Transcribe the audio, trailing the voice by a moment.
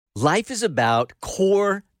Life is about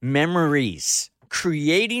core memories,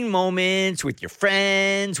 creating moments with your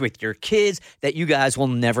friends, with your kids that you guys will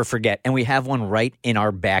never forget. And we have one right in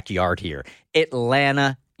our backyard here,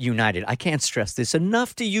 Atlanta United. I can't stress this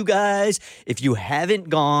enough to you guys. If you haven't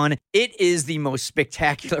gone, it is the most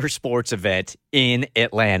spectacular sports event in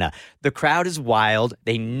Atlanta. The crowd is wild.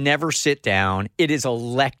 They never sit down. It is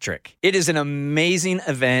electric. It is an amazing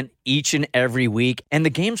event each and every week, and the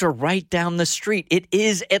games are right down the street. It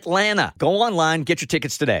is Atlanta. Go online, get your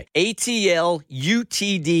tickets today. atlutd.com.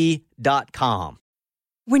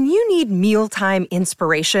 When you need mealtime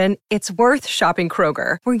inspiration, it's worth shopping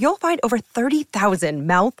Kroger, where you'll find over 30,000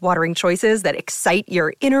 mouth-watering choices that excite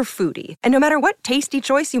your inner foodie. And no matter what tasty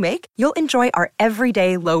choice you make, you'll enjoy our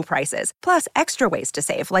everyday low prices, plus extra ways to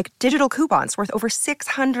save, like digital coupons worth over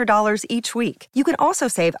 $600 each week. You can also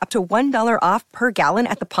save up to $1 off per gallon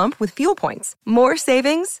at the pump with fuel points. More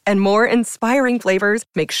savings and more inspiring flavors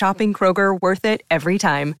make shopping Kroger worth it every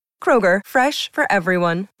time. Kroger, fresh for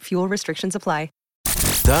everyone. Fuel restrictions apply.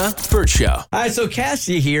 The Burt Show. All right, so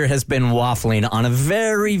Cassie here has been waffling on a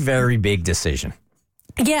very, very big decision.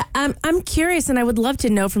 Yeah, I'm curious, and I would love to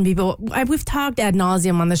know from people. We've talked ad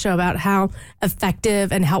nauseum on the show about how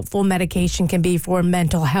effective and helpful medication can be for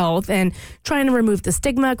mental health and trying to remove the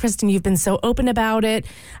stigma. Kristen, you've been so open about it,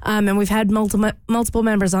 and we've had multiple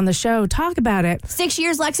members on the show talk about it. 6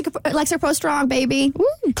 years Lexapro strong, baby. Woo.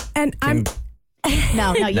 And I'm...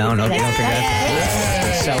 No, you don't forget.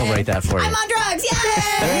 Let's Celebrate that for you. I'm on drugs.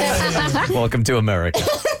 Yay! Welcome to America.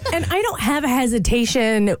 And I don't have a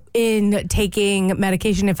hesitation in taking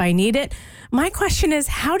medication if I need it. My question is,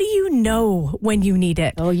 how do you know when you need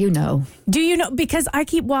it? Oh, you know. Do you know? Because I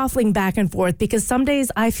keep waffling back and forth because some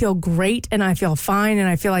days I feel great and I feel fine and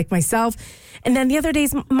I feel like myself. And then the other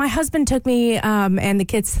days, my husband took me and the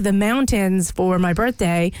kids to the mountains for my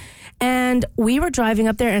birthday. And we were driving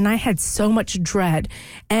up there and I had so much dread.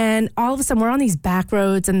 And all of a sudden we're on these back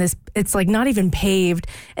roads and it's like not even paved.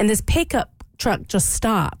 And this pickup truck just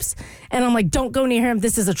stops. And I'm like, don't go near him.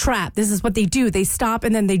 This is a trap. This is what they do. They stop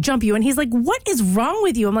and then they jump you. And he's like, what is wrong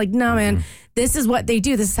with you? I'm like, no, man, this is what they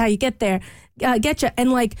do. This is how you get there. Get you.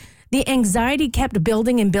 And like the anxiety kept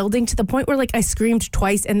building and building to the point where like I screamed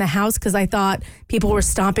twice in the house because I thought people were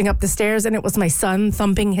stomping up the stairs and it was my son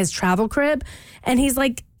thumping his travel crib. And he's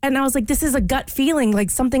like, and I was like, this is a gut feeling, like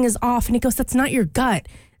something is off. And he goes, that's not your gut.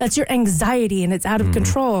 That's your anxiety and it's out of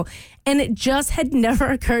control. And it just had never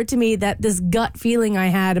occurred to me that this gut feeling I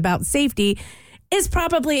had about safety is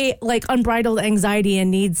probably like unbridled anxiety and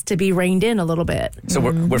needs to be reined in a little bit. So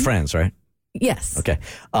we're friends, right? Yes. Okay.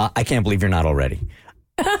 I can't believe you're not already.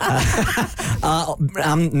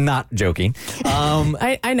 I'm not joking.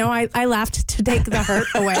 I know. I laughed to take the hurt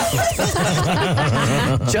away.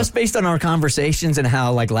 Just based on our conversations and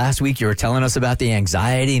how, like last week, you were telling us about the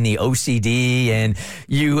anxiety and the OCD, and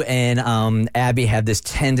you and Abby have this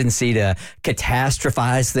tendency to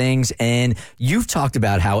catastrophize things, and you've talked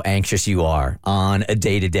about how anxious you are on a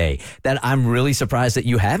day-to-day. That I'm really surprised that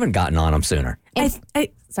you haven't gotten on them sooner.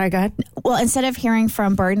 Sorry, go ahead. Well, instead of hearing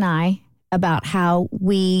from Bert and I about how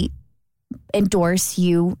we endorse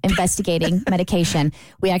you investigating medication,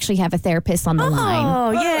 we actually have a therapist on the line.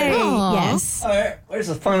 Oh, yay. Aww. Yes. All right, where's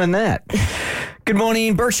the fun in that? Good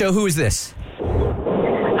morning, Burt Show. Who is this?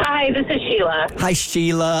 Hi, this is Sheila. Hi,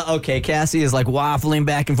 Sheila. Okay, Cassie is like waffling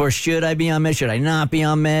back and forth. Should I be on meds? Should I not be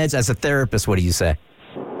on meds? As a therapist, what do you say?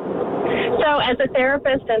 So as a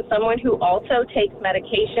therapist and someone who also takes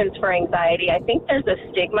medications for anxiety, I think there's a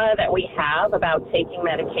stigma that we have about taking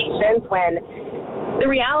medications when the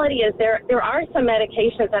reality is there are some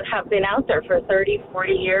medications that have been out there for 30,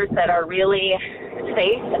 40 years that are really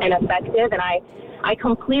safe and effective. And I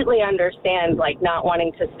completely understand like not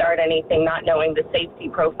wanting to start anything, not knowing the safety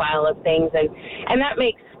profile of things. And that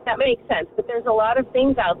makes sense. But there's a lot of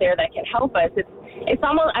things out there that can help us. It's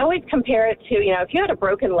almost, I always compare it to, if you had a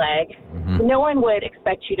broken leg, no one would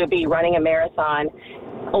expect you to be running a marathon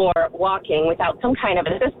or walking without some kind of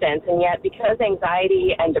assistance. And yet, because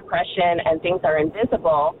anxiety and depression and things are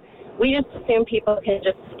invisible, we just assume people can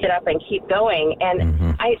just get up and keep going.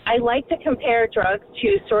 And I like to compare drugs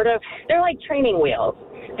to they're like training wheels.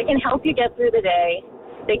 They can help you get through the day.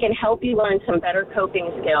 They can help you learn some better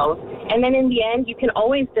coping skills. And then in the end, you can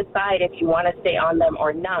always decide if you want to stay on them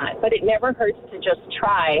or not. But it never hurts to just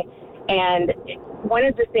try. And one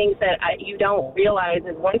of the things that you don't realize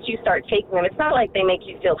is once you start taking them, it's not like they make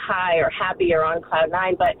you feel high or happy or on cloud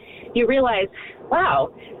nine, but you realize, wow,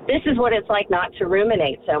 this is what it's like not to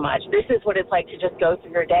ruminate so much. This is what it's like to just go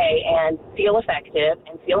through your day and feel effective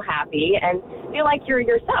and feel happy and feel like you're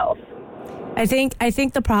yourself. I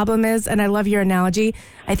think the problem is, and I love your analogy,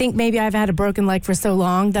 I think maybe I've had a broken leg for so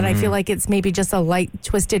long that I feel like it's maybe just a light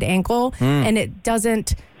twisted ankle, and it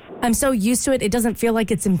doesn't, I'm so used to it, it doesn't feel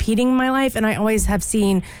like it's impeding my life, and I always have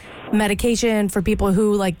seen medication for people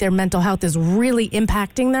who like their mental health is really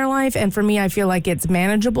impacting their life, and for me I feel like it's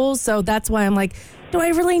manageable, so that's why I'm like, do I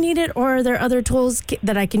really need it, or are there other tools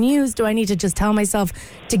that I can use? Do I need to just tell myself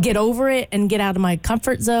to get over it and get out of my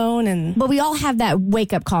comfort zone? And But we all have that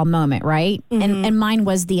wake-up call moment, right? And mine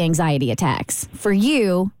was the anxiety attacks. For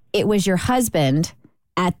you, it was your husband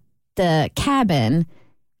at the cabin,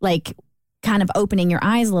 like kind of opening your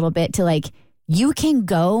eyes a little bit to like, you can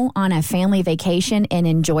go on a family vacation and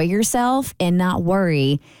enjoy yourself and not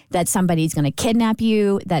worry that somebody's going to kidnap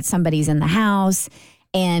you, that somebody's in the house.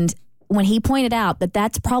 And when he pointed out that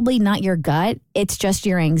that's probably not your gut, it's just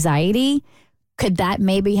your anxiety, could that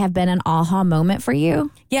maybe have been an aha moment for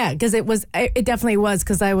you? yeah, because it definitely was,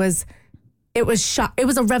 because it was shock. It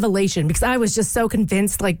was a revelation because I was just so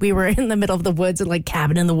convinced, like we were in the middle of the woods and like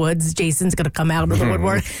cabin in the woods. Jason's going to come out of the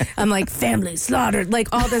woodwork. I'm like, family slaughtered, like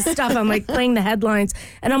all this stuff. I'm like playing the headlines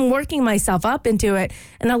and I'm working myself up into it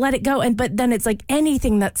and I let it go. But then it's like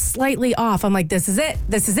anything that's slightly off. I'm like, this is it.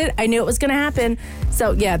 This is it. I knew it was going to happen.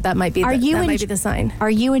 So yeah, that might be, might be the sign.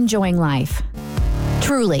 Are you enjoying life?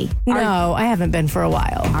 Truly. No, I haven't been for a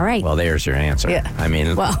while. All right. Well, there's your answer. Yeah. I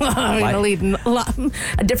mean, well, I'm going to need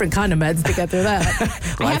a different kind of meds to get through that.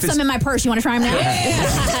 I have some in my purse. You want to try them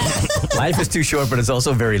now? life is too short, but it's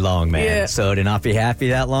also very long, man. Yeah. So to not be happy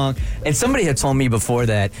that long. And somebody had told me before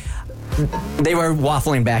that they were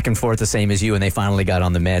waffling back and forth the same as you, and they finally got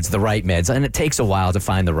on the meds, the right meds. And it takes a while to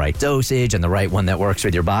find the right dosage and the right one that works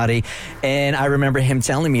with your body. And I remember him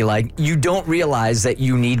telling me, like, you don't realize that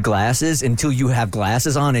you need glasses until you have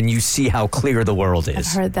glasses on and you see how clear the world is.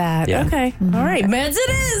 I've heard that. Yeah. Okay. All right. Meds it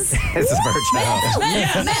is. This is Bert Show.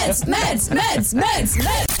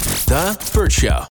 Meds. The Bert Show.